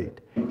complete.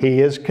 He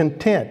is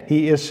content.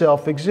 He is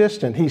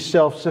self-existent. He's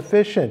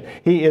self-sufficient.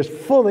 He is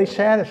fully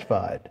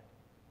satisfied.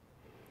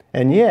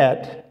 And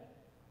yet,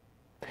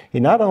 He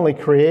not only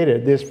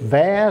created this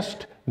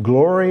vast,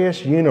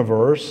 glorious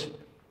universe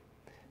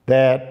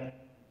that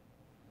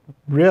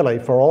really,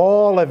 for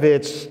all of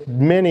its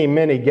many,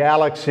 many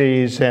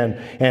galaxies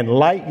and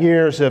light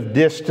years of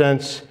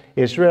distance,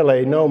 is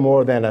really no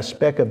more than a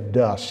speck of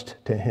dust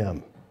to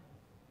Him.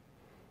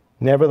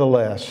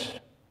 Nevertheless,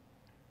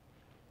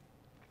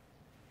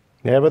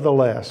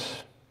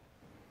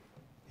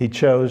 He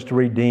chose to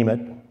redeem it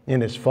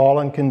in its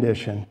fallen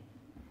condition,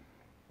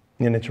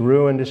 in its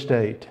ruined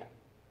estate.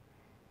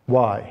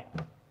 Why?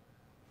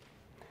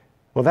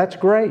 Well, that's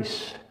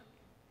grace.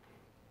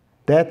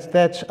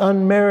 That's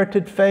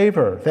unmerited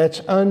favor.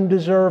 That's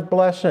undeserved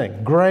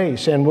blessing.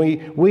 Grace. And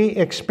we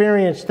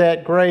experienced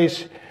that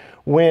grace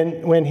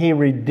when He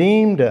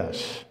redeemed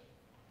us.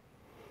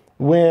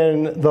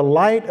 When the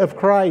light of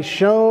Christ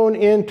shone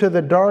into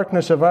the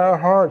darkness of our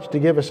hearts to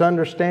give us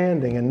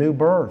understanding and new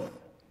birth.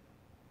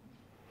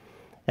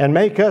 And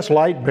make us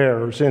light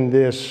bearers in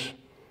this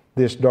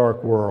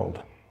dark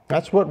world.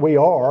 That's what we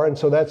are, and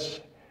so that's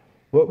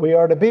what we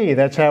are to be.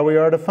 That's how we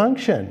are to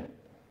function.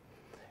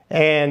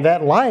 And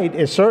that light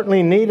is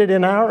certainly needed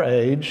in our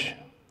age.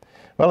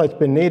 Well, it's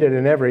been needed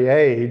in every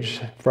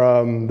age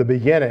from the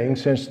beginning,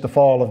 since the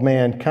fall of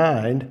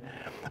mankind.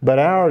 But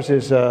ours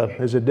is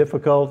a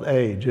difficult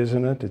age,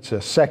 isn't it? It's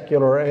a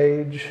secular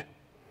age,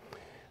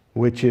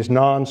 which is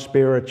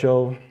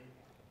non-spiritual,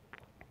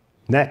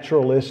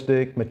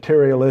 naturalistic,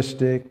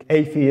 materialistic,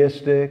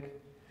 atheistic,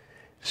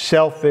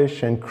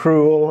 selfish and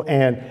cruel,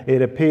 and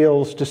it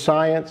appeals to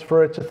science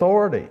for its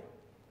authority.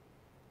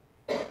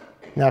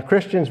 Now,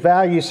 Christians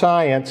value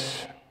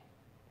science.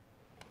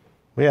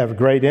 We have a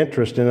great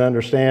interest in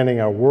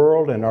understanding our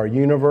world and our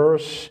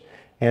universe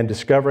and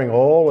discovering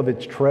all of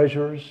its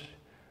treasures.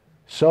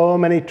 So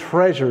many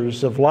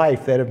treasures of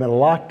life that have been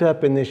locked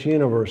up in this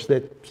universe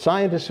that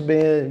scientists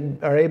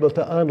are able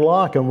to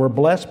unlock, and we're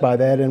blessed by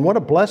that. And what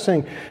a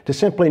blessing to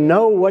simply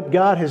know what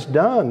God has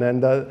done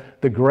and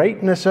the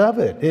greatness of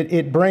it.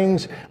 It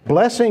brings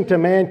blessing to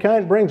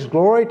mankind, brings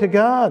glory to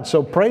God.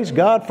 So praise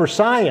God for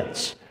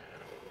science.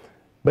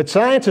 But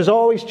science is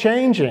always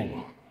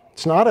changing.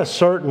 It's not a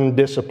certain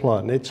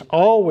discipline. It's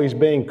always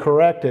being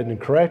corrected and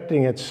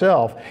correcting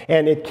itself.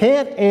 And it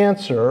can't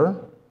answer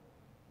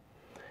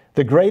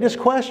the greatest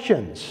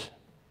questions,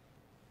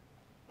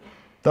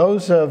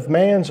 those of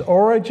man's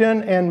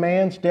origin and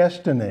man's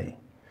destiny.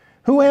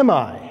 Who am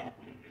I?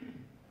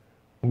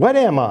 What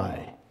am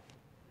I?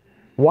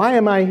 Why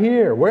am I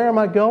here? Where am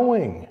I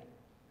going?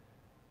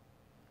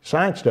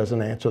 Science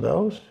doesn't answer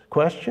those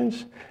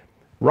questions.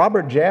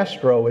 Robert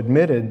Jastrow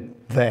admitted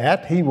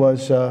that. He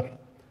was a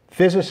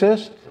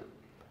physicist,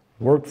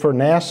 worked for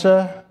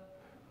NASA,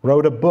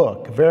 wrote a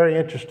book, a very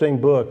interesting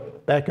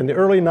book, back in the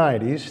early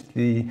 90s,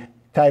 the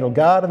title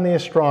God and the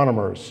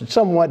Astronomers. It's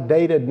somewhat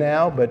dated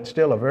now, but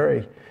still a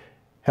very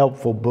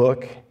helpful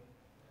book.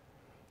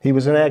 He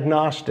was an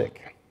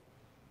agnostic,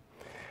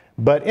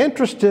 but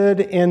interested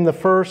in the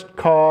first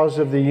cause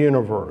of the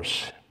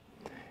universe.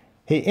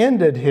 He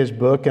ended his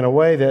book in a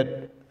way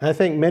that I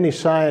think many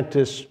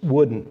scientists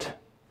wouldn't.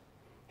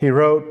 He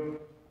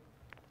wrote,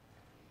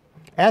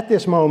 "At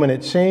this moment,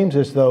 it seems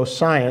as though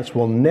science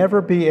will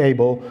never be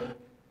able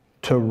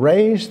to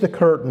raise the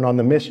curtain on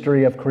the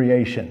mystery of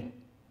creation.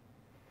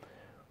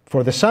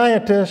 For the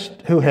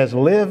scientist who has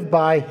lived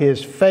by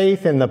his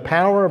faith in the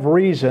power of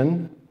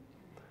reason,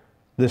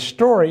 the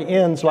story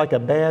ends like a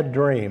bad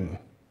dream.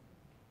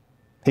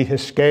 He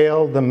has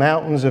scaled the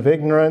mountains of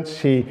ignorance.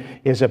 He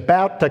is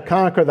about to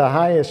conquer the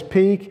highest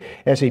peak.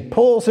 As he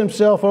pulls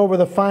himself over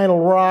the final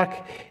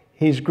rock,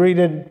 he's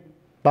greeted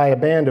by a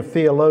band of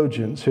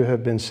theologians who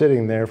have been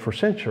sitting there for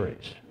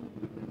centuries."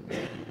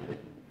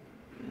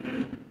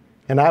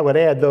 And I would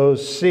add,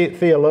 those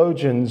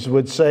theologians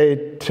would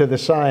say to the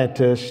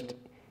scientist,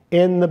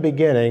 "In the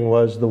beginning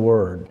was the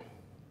Word."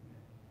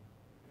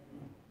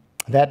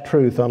 That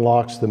truth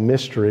unlocks the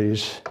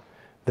mysteries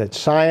that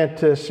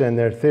scientists and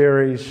their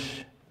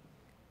theories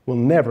will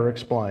never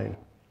explain.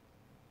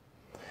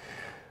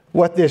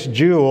 What this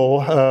jewel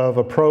of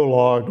a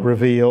prologue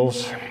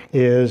reveals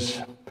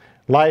is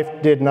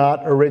life did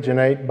not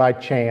originate by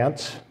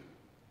chance.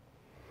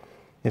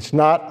 It's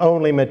not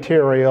only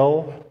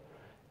material.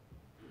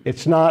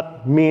 It's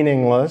not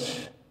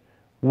meaningless.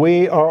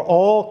 We are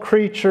all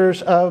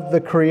creatures of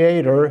the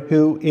Creator,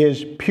 who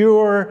is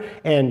pure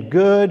and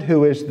good,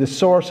 who is the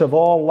source of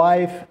all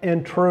life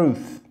and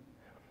truth.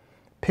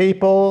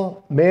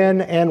 People,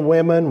 men and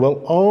women,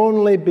 will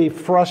only be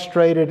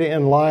frustrated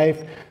in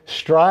life,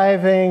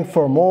 striving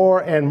for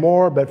more and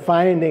more, but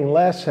finding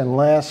less and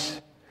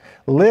less,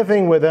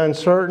 living with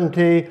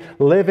uncertainty,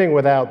 living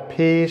without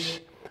peace,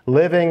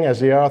 living,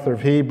 as the author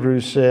of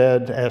Hebrews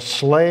said, as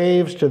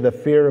slaves to the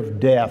fear of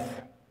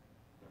death,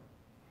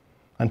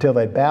 until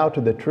they bow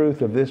to the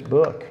truth of this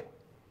book,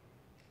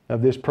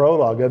 of this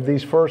prologue, of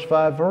these first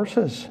 5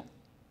 verses.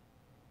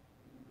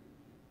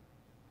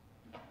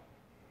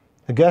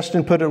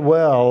 Augustine put it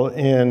well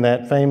in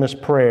that famous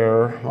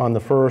prayer on the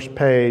first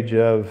page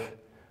of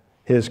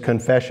his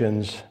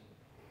Confessions.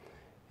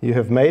 "You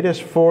have made us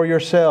for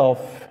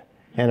yourself,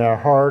 and our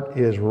heart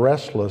is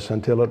restless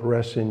until it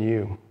rests in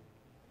you."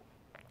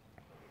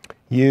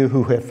 You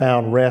who have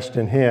found rest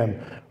in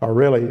Him are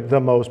really the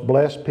most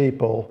blessed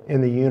people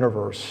in the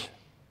universe.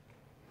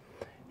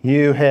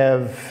 You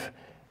have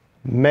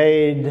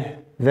made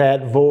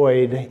that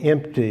void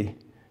empty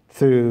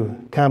through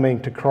coming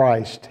to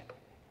Christ.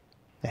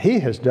 He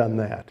has done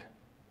that.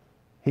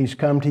 He's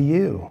come to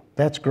you.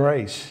 That's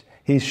grace.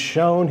 He's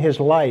shown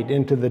His light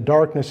into the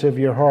darkness of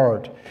your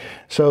heart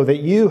so that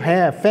you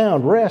have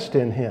found rest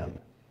in Him.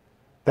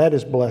 That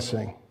is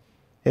blessing,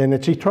 and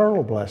it's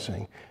eternal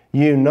blessing.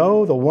 You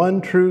know the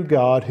one true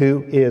God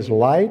who is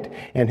light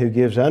and who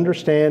gives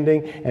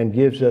understanding and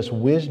gives us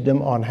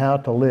wisdom on how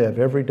to live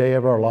every day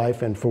of our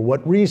life and for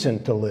what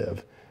reason to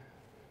live.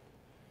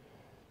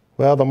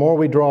 Well, the more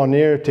we draw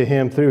near to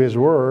Him through His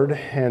Word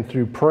and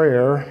through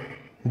prayer,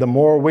 the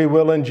more we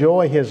will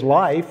enjoy His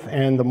life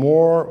and the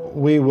more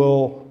we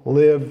will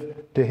live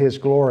to His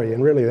glory.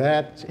 And really,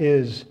 that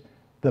is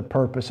the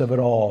purpose of it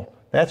all.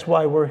 That's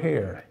why we're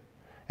here.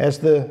 As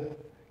the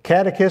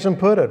Catechism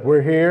put it,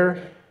 we're here.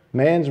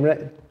 Man's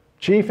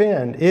chief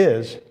end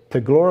is to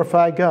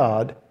glorify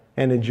God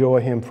and enjoy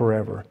Him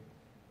forever.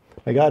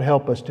 May God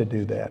help us to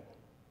do that.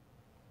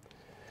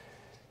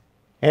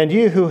 And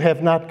you who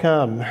have not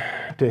come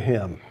to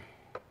Him,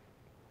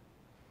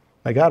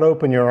 may God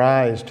open your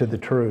eyes to the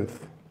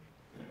truth,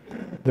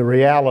 the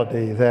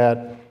reality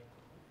that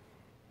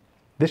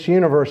this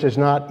universe is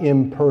not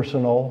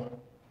impersonal.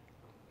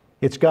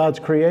 It's God's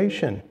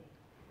creation.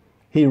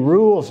 He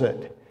rules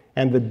it,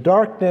 and the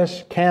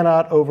darkness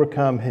cannot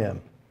overcome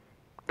Him.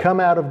 Come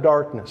out of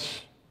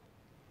darkness.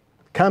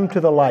 Come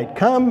to the light.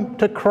 Come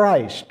to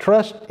Christ.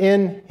 Trust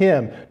in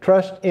Him.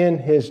 Trust in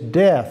His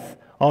death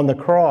on the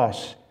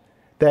cross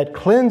that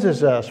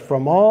cleanses us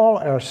from all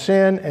our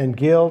sin and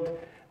guilt,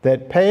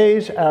 that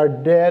pays our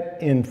debt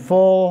in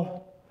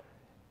full,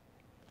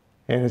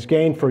 and has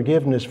gained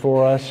forgiveness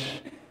for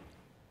us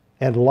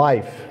and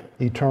life,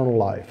 eternal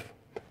life.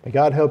 May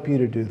God help you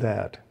to do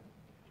that.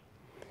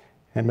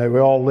 And may we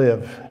all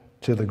live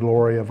to the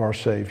glory of our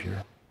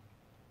Savior.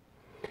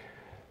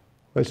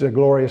 It's a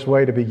glorious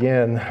way to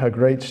begin a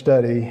great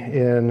study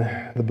in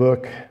the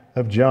book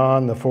of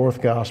John, the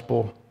 4th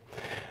Gospel.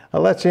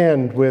 Let's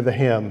end with a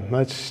hymn.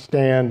 Let's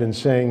stand and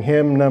sing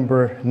hymn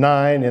number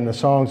 9 in the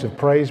Songs of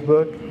Praise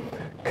book.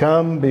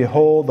 Come,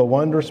 behold the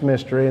wondrous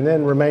mystery, and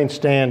then remain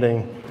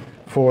standing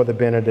for the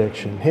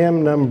benediction.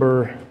 Hymn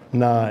number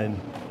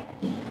 9.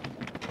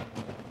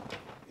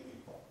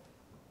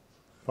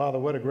 Father,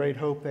 what a great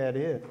hope that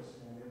is.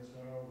 And it's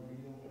our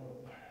real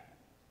hope.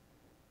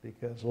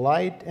 Because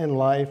light and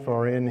life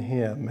are in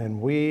Him, and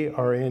we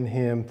are in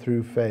Him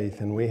through faith,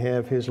 and we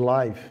have His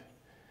life.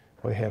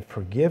 We have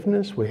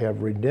forgiveness, we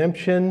have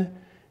redemption,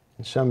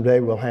 and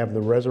someday we'll have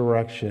the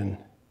resurrection.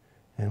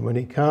 And when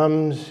He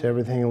comes,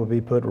 everything will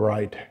be put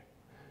right.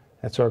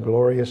 That's our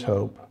glorious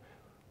hope.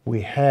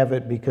 We have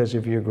it because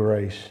of your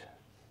grace.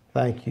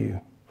 Thank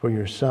you for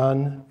your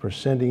Son, for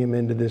sending Him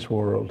into this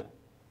world.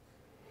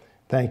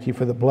 Thank you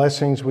for the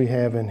blessings we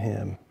have in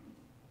Him.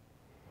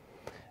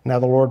 Now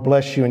the Lord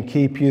bless you and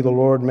keep you. The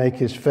Lord make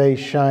His face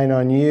shine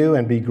on you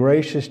and be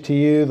gracious to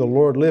you. The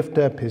Lord lift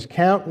up His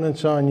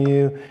countenance on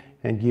you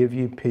and give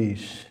you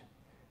peace.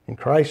 In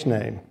Christ's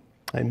name,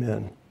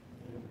 amen.